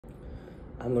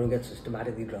I'm going to get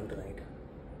systematically drunk tonight.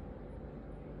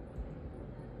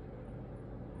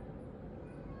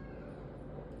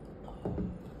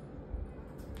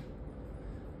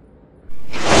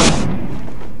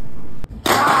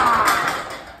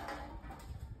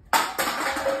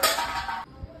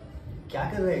 क्या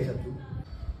कर रहा है सब तू?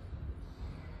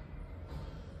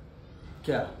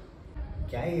 क्या?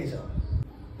 क्या है ये सब?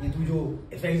 ये तू जो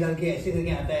इफेक्ट डाल के ऐसे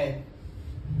करके आता है,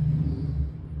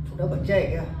 छोटा बच्चा है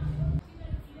क्या?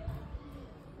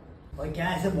 और क्या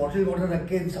ऐसे बॉटल रख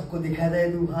के सबको दिखाता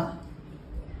है तू? हाँ,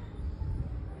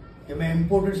 कि मैं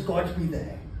इम्पोर्टेड स्कॉच पीता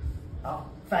है, हाँ,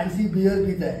 फैंसी बियर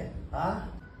पीता है, हाँ?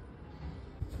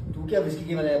 तू क्या विस्की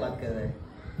के बारे में बात कर रहा है?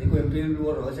 देखो इम्पीरियल ब्लू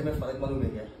और रॉयल में फर्क मालूम है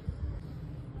क्या?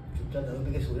 चुपचाप दारू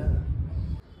पी के सो जा ना।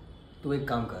 तू एक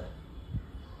काम कर,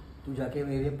 तू जाके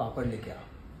मेरे लिए पापड़ लेके आ,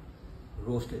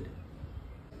 रोस्टेड।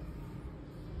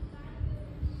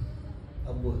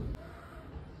 अब बोल,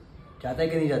 चाहता है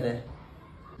कि नहीं चाहता है?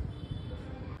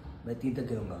 मैं 3 तक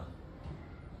गिनूंगा।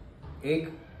 1,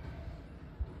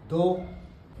 2,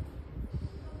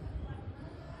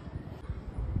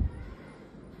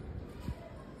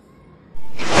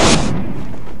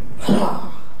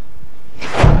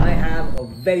 I have a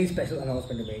very special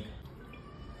announcement to make.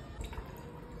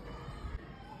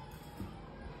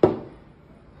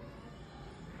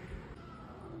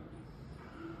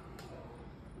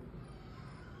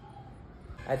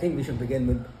 I think we should begin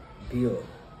with beer.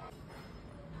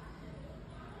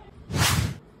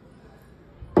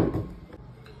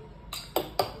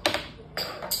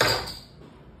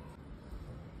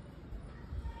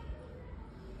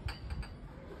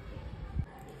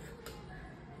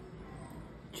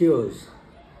 Cheers.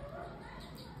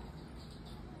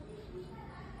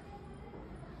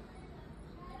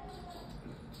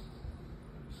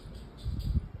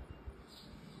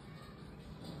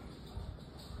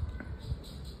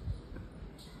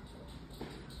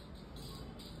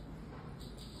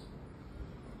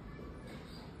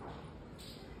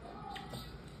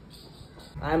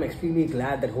 I am extremely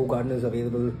glad that Hoegaarden is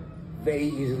available very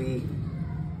easily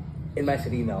in my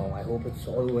city now. I hope it's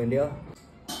all over India.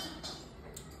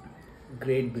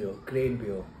 Great beer, great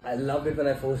beer. I loved it when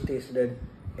I first tasted it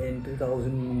in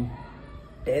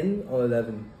 2010 or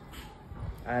 11,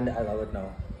 and I love it now.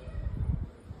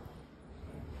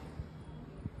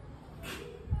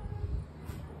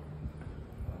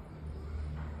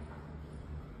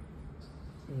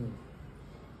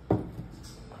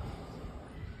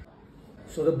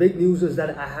 So the big news is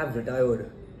that I have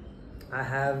retired. I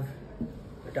have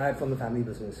retired from the family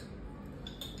business,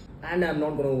 and I'm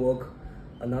not going to work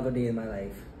another day in my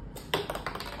life.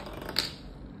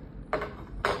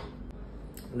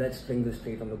 Let's drink this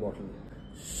straight from the bottle.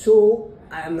 So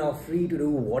I am now free to do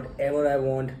whatever I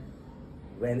want,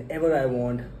 whenever I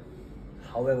want,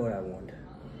 however I want.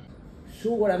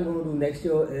 So what I'm going to do next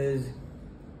year is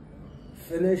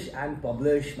finish and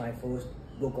publish my first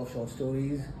book of short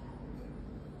stories.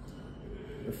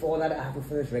 Before that, I have to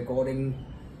finish recording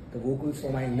the vocals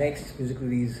for my next music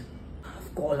release.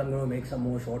 Of course, I'm going to make some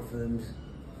more short films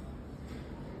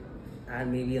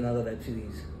and maybe another web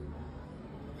series.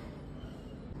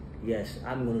 Yes,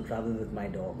 I'm going to travel with my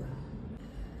dog.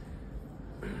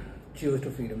 Cheers to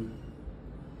freedom.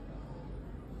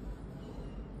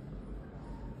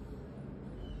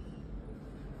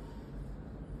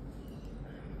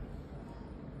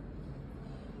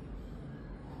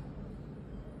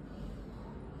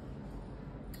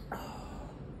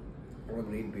 What a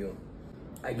great beer.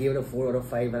 I gave it a 4 out of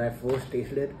 5 when I first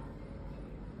tasted it,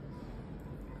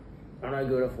 and I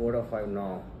give it a 4 out of 5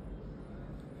 now.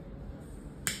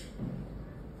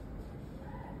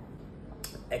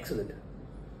 Excellent.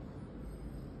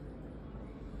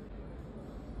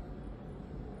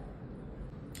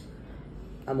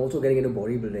 I'm also getting into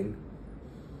bodybuilding,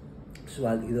 so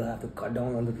I'll either have to cut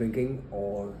down on the drinking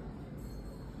or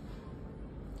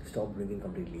stop drinking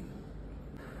completely.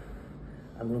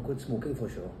 I'm gonna quit smoking for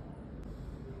sure.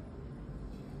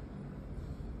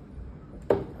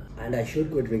 And I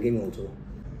should quit drinking also.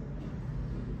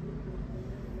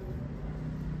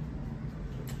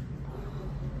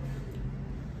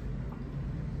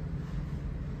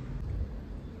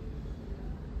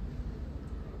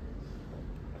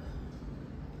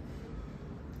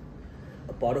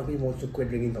 A part of me wants to quit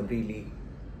drinking completely,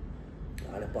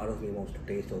 and a part of me wants to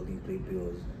taste all these great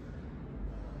beers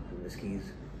and whiskeys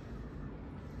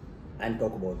and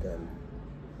talk about them.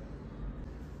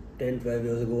 10-12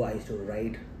 years ago, I used to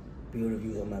write beer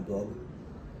reviews on my blog.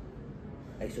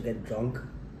 I used to get drunk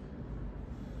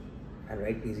and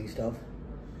write crazy stuff,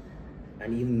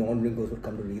 and even non-drinkers would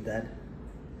come to read that.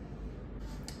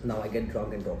 Now I get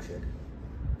drunk and talk shit.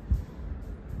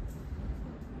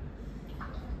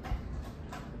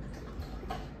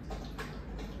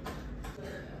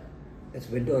 It's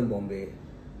winter in Bombay,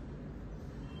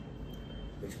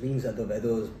 which means that the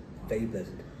weather is very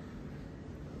pleasant.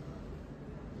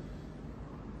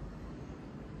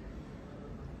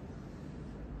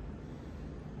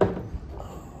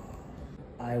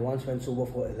 I once went sober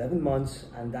for 11 months,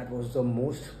 and that was the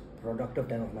most productive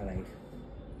time of my life.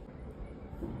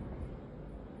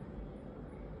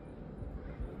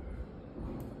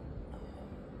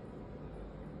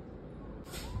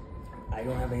 I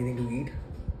don't have anything to eat.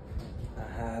 I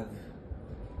have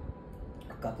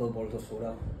a couple of bottles of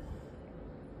soda.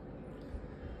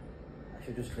 I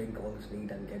should just drink all this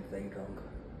neat and get very drunk.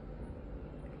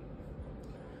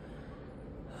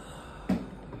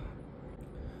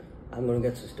 I'm going to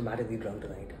get systematically drunk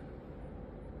tonight.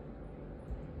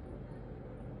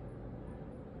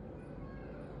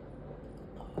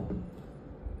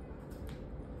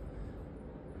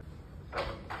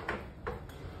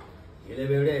 ये ले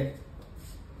बेवड़े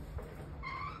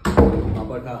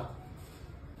पापड़ खा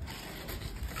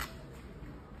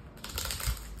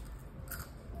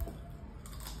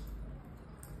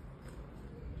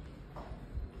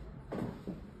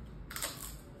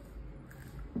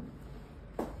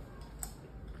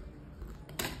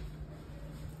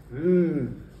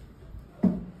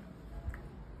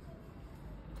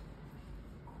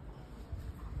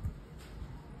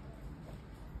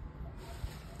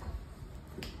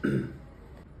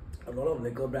A lot of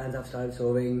liquor brands have started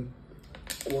serving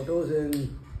quarters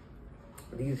in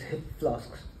these hip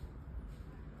flasks.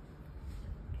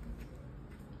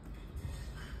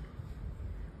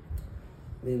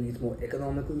 Maybe it's more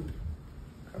economical.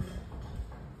 I don't know.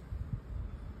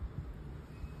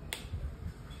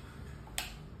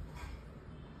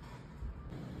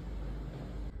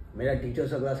 मेरा teacher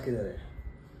सा glass किधर है?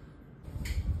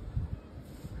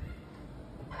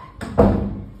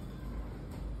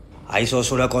 Ice और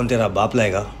soda कौन तेरा बाप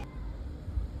लाएगा?